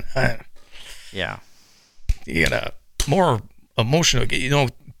know, man. Yeah. You gotta more emotional.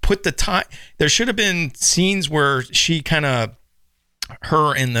 Put the time. There should have been scenes where she kind of,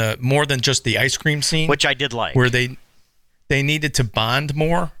 her in the more than just the ice cream scene, which I did like, where they needed to bond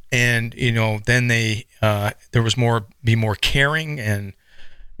more, and then there was more caring, and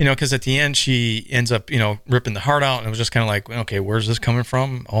because at the end she ends up ripping the heart out, and it was just kind of like, okay, where's this coming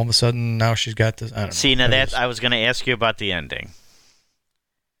from? All of a sudden now she's got this. I don't know. See, now I was going to ask you about the ending.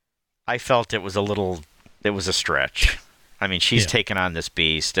 I felt it was a stretch. I mean, she's taken on this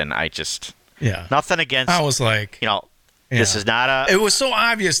beast, and I just nothing against. I was like, this is not a. It was so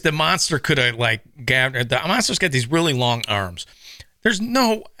obvious the monster could have gathered. The monster's got these really long arms.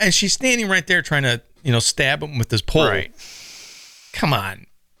 And she's standing right there trying to stab him with this pole. Right. Come on,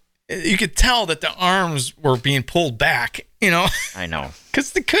 you could tell that the arms were being pulled back. I know,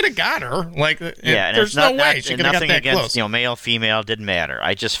 because they could have got her. And there's no way she could have got that against, close. Male, female, didn't matter.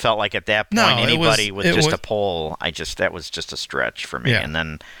 I just felt like at that point, anybody with just a pole, that was just a stretch for me. Yeah. And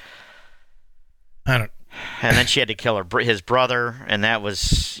then And then she had to kill his brother, and that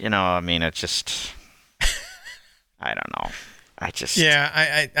was, it just, I don't know.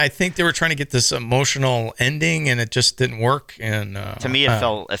 I think they were trying to get this emotional ending, and it just didn't work. And to me, it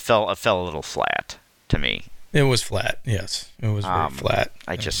fell a little flat. To me, it was flat. Yes, it was very flat.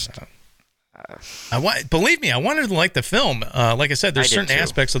 Believe me, I wanted to like the film. Like I said, there's certain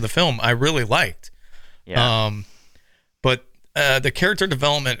aspects of the film I really liked. Yeah. But the character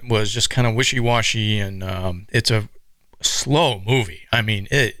development was just kind of wishy-washy, and it's a slow movie. I mean,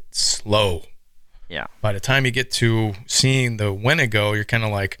 it's slow. Yeah. By the time you get to seeing the Wendigo, you're kind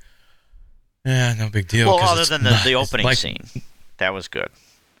of like, no big deal. Well, other than the opening scene, that was good.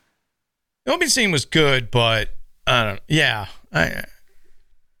 The opening scene was good, but I don't. Yeah,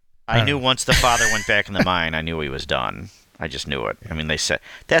 I knew once the father went back in the mine, I knew he was done. I just knew it. I mean, they said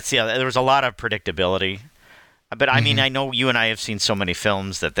that's the other. There was a lot of predictability, but I mean, I know you and I have seen so many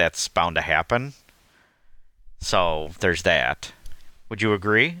films that's bound to happen. So there's that. Would you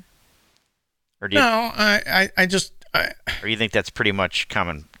agree? Or do you, no, I just. Or you think that's pretty much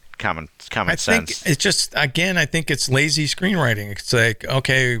common sense? I think it's just, again, I think it's lazy screenwriting. It's like,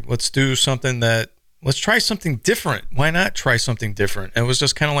 okay, let's try something different. Why not try something different? It was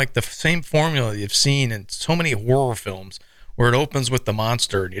just kind of like the same formula you've seen in so many horror films, where it opens with the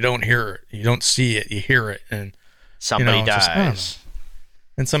monster and you don't hear it, you don't see it, you hear it, and somebody dies.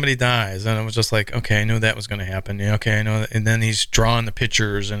 And somebody dies, and it was just like, okay, I knew that was going to happen. Yeah, okay, I know that. And then he's drawing the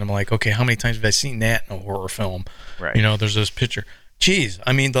pictures, and I'm like, okay, how many times have I seen that in a horror film? Right. There's this picture. Jeez,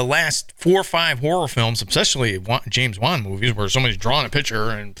 I mean, the last 4 or 5 horror films, especially James Wan movies, where somebody's drawing a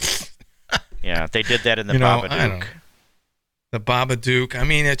picture and. Yeah, they did that in the Babadook. The Babadook. I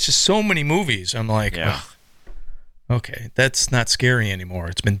mean, it's just so many movies. I'm like, okay, that's not scary anymore.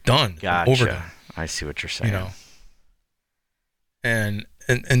 It's been done, overdone. I see what you're saying.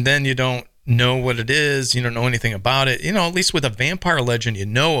 And then you don't know what it is. You don't know anything about it. At least with a vampire legend, you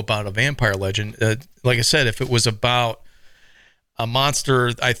know about a vampire legend. Like I said, if it was about a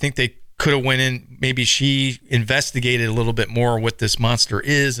monster, I think they could have went in. Maybe she investigated a little bit more what this monster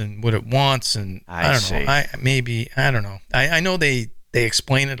is and what it wants. And I don't know. I don't know. I know they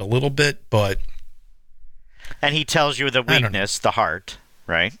explain it a little bit, but. And he tells you the weakness, the heart,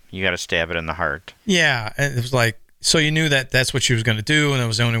 right? You got to stab it in the heart. Yeah, and it was like. So you knew that that's what she was going to do, and it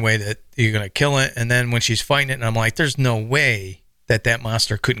was the only way that you're going to kill it. And then when she's fighting it, and I'm like, there's no way that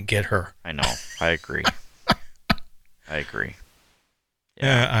monster couldn't get her. I know. I agree.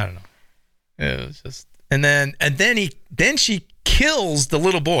 Yeah, I don't know. It was just, and then she kills the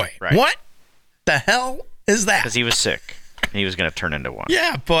little boy. Right. What the hell is that? Because he was sick. And he was going to turn into one.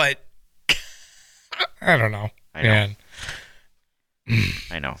 Yeah, but I don't know. I know. Man.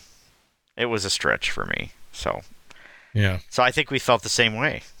 I know. It was a stretch for me. So. Yeah. So I think we felt the same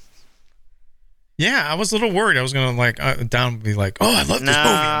way. Yeah, I was a little worried. I was gonna be like, "Oh, I love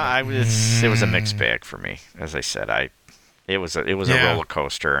this movie." It was a mixed bag for me. As I said, it was a roller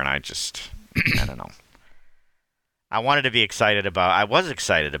coaster, and I don't know. I was excited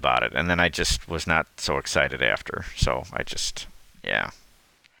about it, and then I just was not so excited after. So I just, yeah.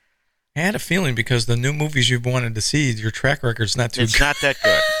 I had a feeling because the new movies you've wanted to see, your track record's not too good. It's not that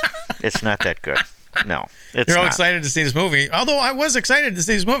good. It's not that good. No, it's You're all not. excited to see this movie. Although I was excited to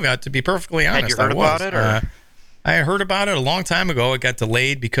see this movie, to be perfectly honest. Had you heard about it? Or? I heard about it a long time ago. It got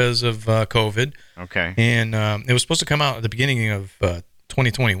delayed because of COVID. Okay. And it was supposed to come out at the beginning of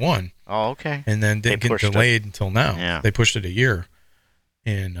 2021. Oh, okay. And then didn't get delayed until now. Yeah. They pushed it a year.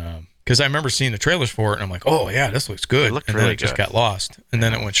 And because I remember seeing the trailers for it, and I'm like, oh, yeah, this looks good. It looked and really then it just good. got lost. And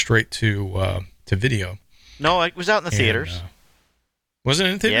then it went straight to video. No, it was out in the theaters. Was it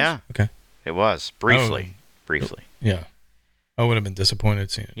in theaters? Yeah. Okay. It was. Briefly. Briefly. Yeah. I would have been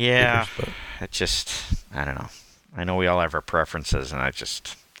disappointed seeing it. Yeah. Theaters, it just, I don't know. I know we all have our preferences, and I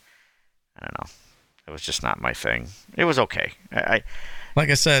don't know. It was just not my thing. It was okay. Like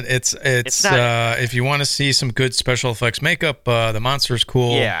I said, it's not, if you want to see some good special effects makeup, the monster's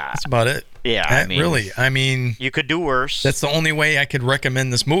cool. Yeah. That's about it. Yeah. I mean, you could do worse. That's the only way I could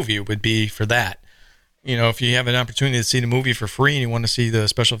recommend this movie would be for that. You know, if you have an opportunity to see the movie for free and you want to see the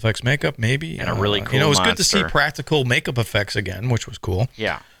special effects makeup, maybe. And a really cool it was monster. good to see practical makeup effects again, which was cool.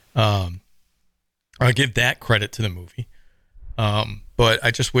 Yeah. I give that credit to the movie. But I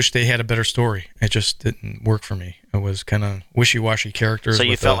just wish they had a better story. It just didn't work for me. It was kind of wishy-washy characters. So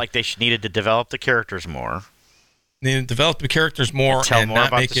you felt like they needed to develop the characters more. They needed to develop the characters more and tell more not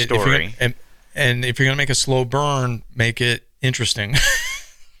about make the it, story. And if you're going to make a slow burn, make it interesting.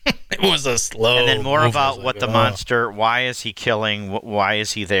 It was a slow. And then more about what the monster. Why is he killing? Why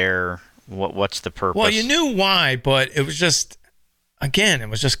is he there? What's the purpose? Well, you knew why, but it was just, again, it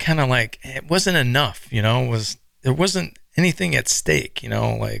was just kind of like it wasn't enough. You know, there wasn't anything at stake. You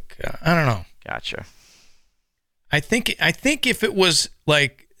know, like I don't know. Gotcha. I think if it was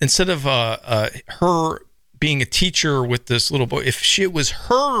like instead of her being a teacher with this little boy, if it was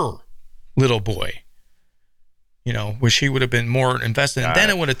her little boy. You know, where she would have been more invested, and then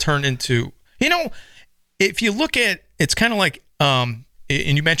it would have turned into, you know, if you look at, it's kind of like, and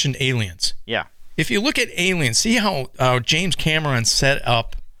you mentioned Aliens. Yeah. If you look at Aliens, see how James Cameron set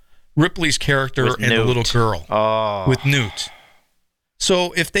up Ripley's character with and Newt. the little girl with Newt.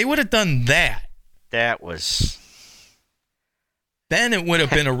 So if they would have done that, then it would have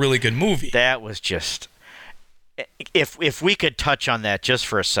been a really good movie. That was just, if we could touch on that just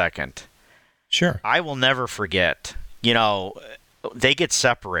for a second. Sure. I will never forget, you know, they get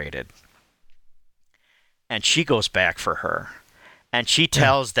separated and she goes back for her and she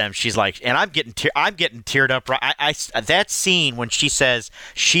tells them, she's like, and I'm getting teared up. That scene when she says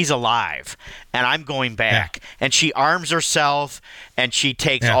she's alive and I'm going back and she arms herself and she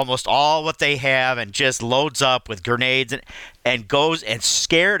takes almost all what they have and just loads up with grenades and goes and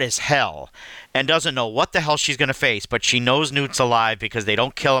scared as hell. And doesn't know what the hell she's going to face, but she knows Newt's alive because they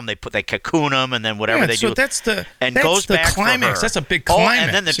don't kill him. They cocoon him, and then whatever they do. That's the goes back climax. For her. That's a big climax.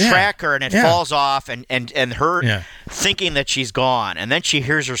 And then the tracker, and it falls off, and her thinking that she's gone, and then she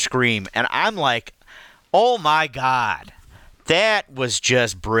hears her scream, and I'm like, oh my God, that was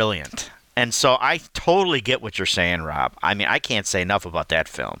just brilliant. And so I totally get what you're saying, Rob. I mean, I can't say enough about that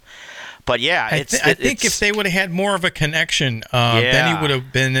film. But yeah, I think if they would have had more of a connection, then he would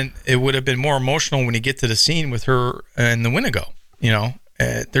have been. It would have been more emotional when he get to the scene with her and the Winnebago. You know,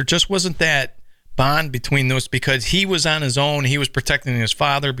 there just wasn't that bond between those because he was on his own. He was protecting his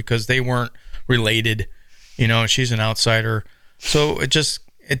father because they weren't related. You know, she's an outsider, so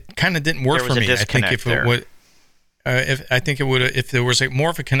it kind of didn't work for me. I think if it would. If there was more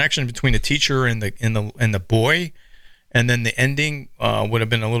of a connection between the teacher and the boy. And then the ending would have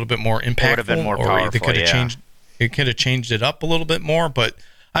been a little bit more impactful. It would have been more powerful, they could have changed. It could have changed it up a little bit more. But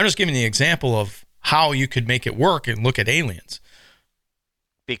I'm just giving the example of how you could make it work and look at Aliens.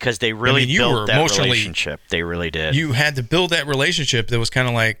 Because they really built that relationship. They really did. You had to build that relationship that was kind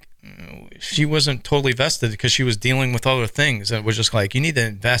of like she wasn't totally vested because she was dealing with other things. It was just like you need to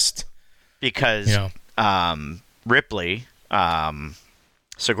invest. Because Ripley,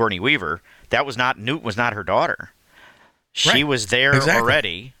 Sigourney Weaver, Newt was not her daughter. She was there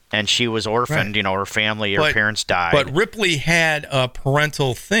already, and she was orphaned. Right. You know, her family, her parents died. But Ripley had a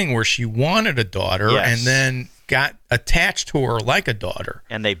parental thing where she wanted a daughter and then got attached to her like a daughter.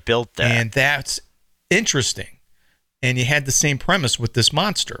 And they built that. And that's interesting. And you had the same premise with this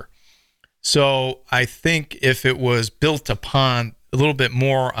monster. So I think if it was built upon a little bit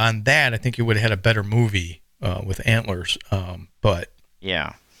more on that, I think you would have had a better movie with Antlers. But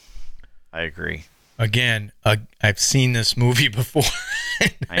yeah, I agree. Again, I've seen this movie before.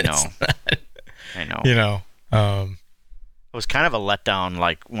 I know. You know, it was kind of a letdown.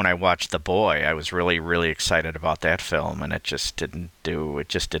 Like when I watched The Boy, I was really, really excited about that film, and it just didn't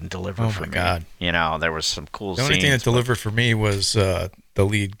deliver for me. Oh my God! You know, there was some cool. The only thing that delivered for me was the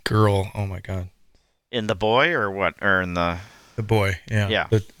lead girl. Oh my God. In The Boy or what? Or in the Boy? Yeah. Yeah.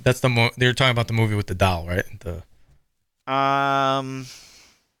 That's they're talking about the movie with the doll, right?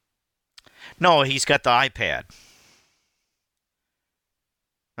 No, he's got the iPad.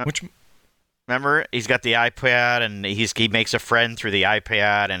 Which? Remember, he's got the iPad, and he makes a friend through the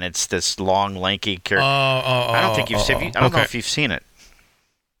iPad, and it's this long, lanky character. I don't think you've seen. I don't know if you've seen it.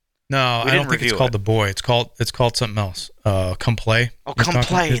 No, I don't think it's called The Boy. It's called something else. Come Play. Oh, Come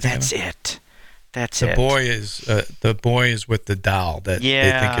Play. That's it. The boy is with the doll that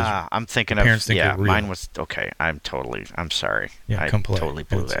they think is. I'm thinking of. Yeah, mine was okay. I'm sorry. Yeah, I Come Play. Totally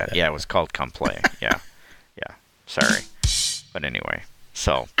blew that. Yeah, it was called Come Play. Yeah. Sorry, but anyway,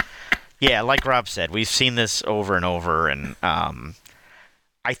 so. Yeah, like Rob said, we've seen this over and over, and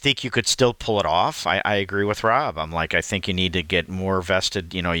I think you could still pull it off. I agree with Rob. I think you need to get more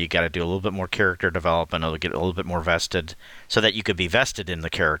vested. You got to do a little bit more character development, or get a little bit more vested, so that you could be vested in the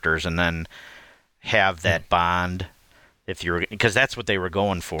characters, and then have that bond. Because that's what they were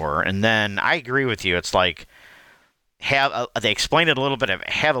going for. And then I agree with you. It's like they explained it a little bit.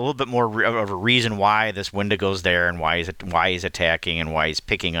 Have a little bit more of a reason why this Wendigo's there, and why he's attacking, and why he's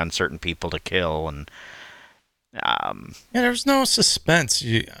picking on certain people to kill, and there's no suspense.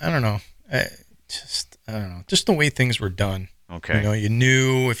 I don't know. Just the way things were done. Okay. You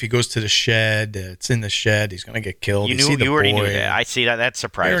knew if he goes to the shed, it's in the shed, he's gonna get killed. You already knew that. I see that. That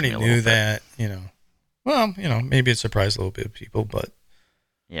surprised me a little bit. I already knew that. Well, maybe it surprised a little bit of people, but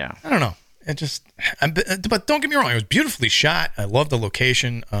yeah, I don't know. But don't get me wrong, it was beautifully shot. I love the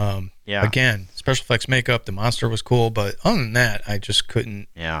location. Again, special effects, makeup, the monster was cool, but other than that, I just couldn't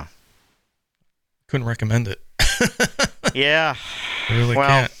recommend it. Yeah, I really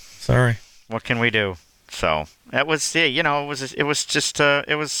can't. Sorry. What can we do? So that was it was just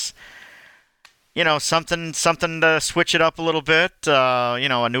something to switch it up a little bit.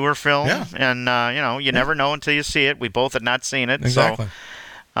 A newer film, and you never know until you see it. We both had not seen it, exactly.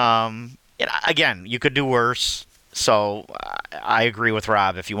 So. Again, you could do worse. So I agree with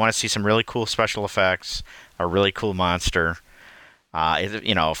Rob. If you want to see some really cool special effects, a really cool monster,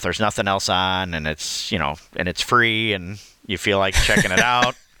 if there's nothing else on, and it's and it's free, and you feel like checking it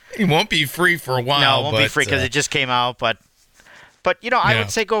out, it won't be free for a while. No, it won't be free because it just came out. But I would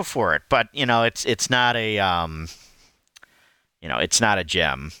say go for it. But it's not a it's not a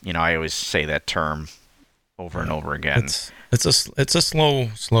gem. I always say that term over and over again. It's a slow.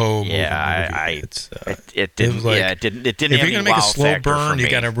 Yeah, it didn't. It didn't. If you're gonna make a slow burn, you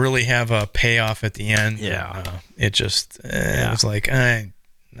got to really have a payoff at the end. Yeah, it was like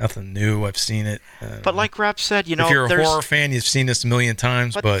nothing new. I've seen it. But like Rob said, if you're a horror fan, you've seen this a million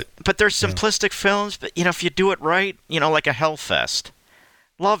times. But there's simplistic films. But if you do it right, like a Hellfest,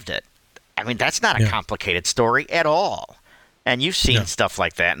 loved it. I mean, that's not a complicated story at all. And you've seen stuff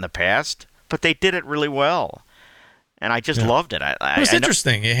like that in the past, but they did it really well. And I just loved it. It was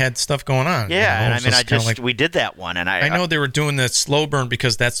interesting. It had stuff going on. Yeah, and we did that one, and I know they were doing that slow burn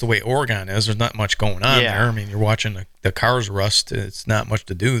because that's the way Oregon is. There's not much going on there. I mean, you're watching the cars rust. It's not much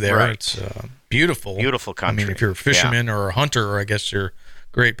to do there. Right. It's beautiful, beautiful country. I mean, if you're a fisherman or a hunter, I guess you're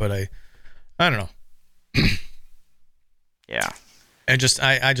great. But I don't know. Yeah, I just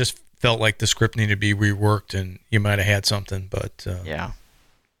felt like the script needed to be reworked, and you might have had something, but yeah.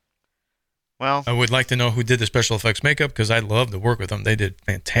 Well, I would like to know who did the special effects makeup, because I'd love to work with them. They did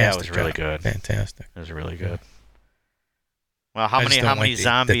fantastic. Yeah, it was really good. Fantastic. It was really good. Well, how many zombies?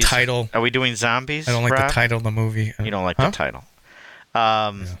 The title. Are we doing zombies? I don't like the title of the movie. You don't like the title.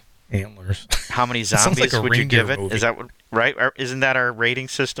 Antlers. How many zombies would you give it? Movie. Is that right? Isn't that our rating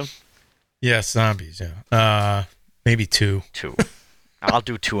system? Yes, zombies. Yeah. Maybe 2. 2. I'll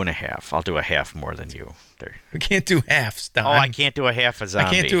do 2.5. I'll do a half more than you. There. We can't do halves, Don. Oh, I can't do a half a zombie.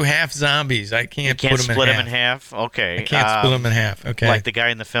 I can't do half zombies. I can't put them split them in half. Okay. I can't split them in half. Okay. Like the guy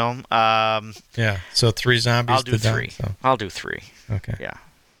in the film. Yeah. So 3 zombies. I'll do 3. I'll do 3. Okay. Yeah.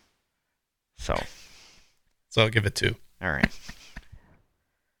 So I'll give it 2. All right.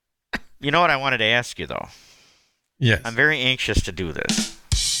 You know what I wanted to ask you though? Yes. I'm very anxious to do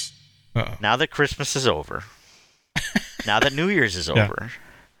this. Uh-oh. Now that Christmas is over. Now that New Year's is over.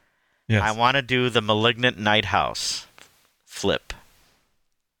 Yes. I want to do the Malignant Night House flip.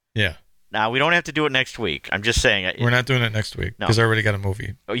 Yeah. Now, we don't have to do it next week. I'm just saying. We're not doing it next week because I already got a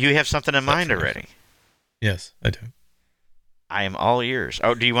movie. Oh, you have something in mind already? Yes, I do. I am all ears.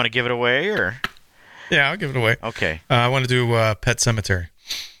 Oh, do you want to give it away? Or? Yeah, I'll give it away. Okay. I want to do Pet Sematary.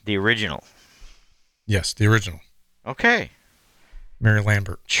 The original? Yes, the original. Okay. Mary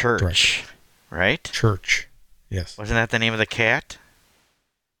Lambert. Church. Directed. Right? Church. Yes. Wasn't that the name of the cat?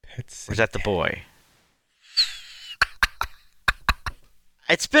 Pet Sematary. Or was that the boy?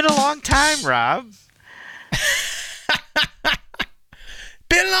 It's been a long time, Rob.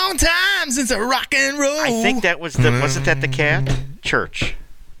 Been a long time since a rock and roll. I think that was wasn't that the cat? Church.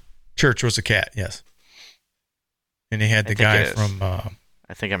 Church was the cat, yes. And he had the guy from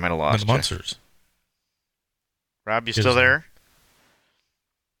I think I might have lost the Munsters. Rob, you still there?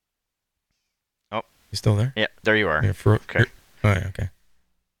 Oh. You still there? Yeah, there you are. Yeah, okay. Oh, yeah, okay. A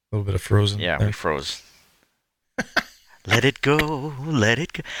little bit of frozen. Yeah, there. We froze. Let it go, let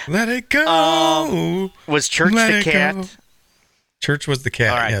it go. Let it go. Was Church the cat? Go. Church was the cat.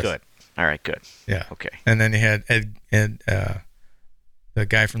 All right, yes. good. All right, good. Yeah. Okay. And then he had Ed the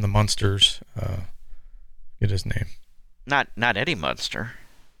guy from the Munsters. Get his name. Not Eddie Munster.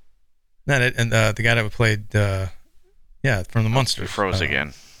 Not Ed, and the guy that played from the Munsters. We froze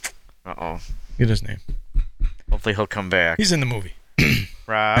again. Uh-oh. Get his name. Hopefully he'll come back. He's in the movie.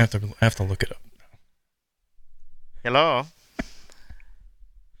 Rob. I have to look it up. Hello.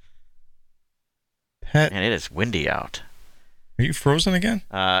 Pat. Man, it is windy out. Are you frozen again?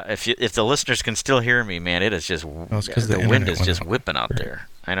 If the listeners can still hear me, man, it is just the wind is just whipping out there.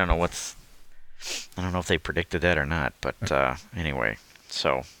 I don't know if they predicted that or not, but anyway,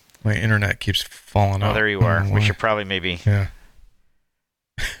 so my internet keeps falling out. Oh, there you are. We should probably maybe. Yeah.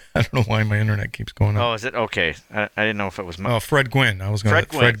 I don't know why my internet keeps going out. Oh, is it okay? I didn't know if it was. Fred Gwynn. I was going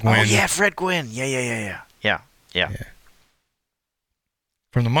to Fred Gwynn. Oh yeah, Fred Gwynn. Yeah.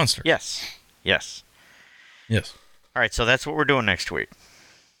 From the Munsters. Yes. All right, so that's what we're doing next week.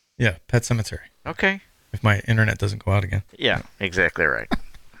 Yeah, Pet Sematary. Okay. If my internet doesn't go out again. Yeah, exactly right.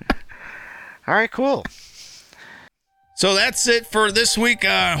 All right, cool. So that's it for this week,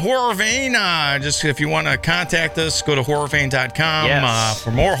 Horror Vein. Just if you want to contact us, go to horrorvein.com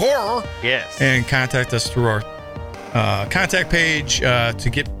for more horror. Yes. And contact us through our contact page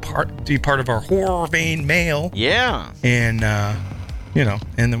to be part of our Horror Vein mail. Yeah. And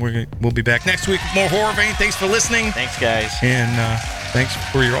and then we'll be back next week with more Horror Vein. Thanks for listening. Thanks, guys. And thanks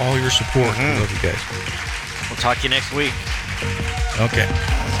for all your support. I love you guys. We'll talk to you next week. Okay.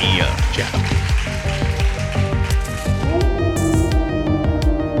 See ya. Ciao.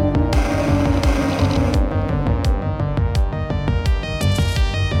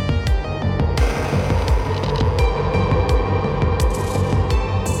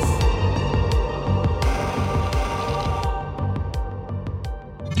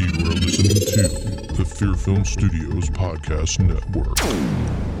 The Fear Film Studios Podcast Network.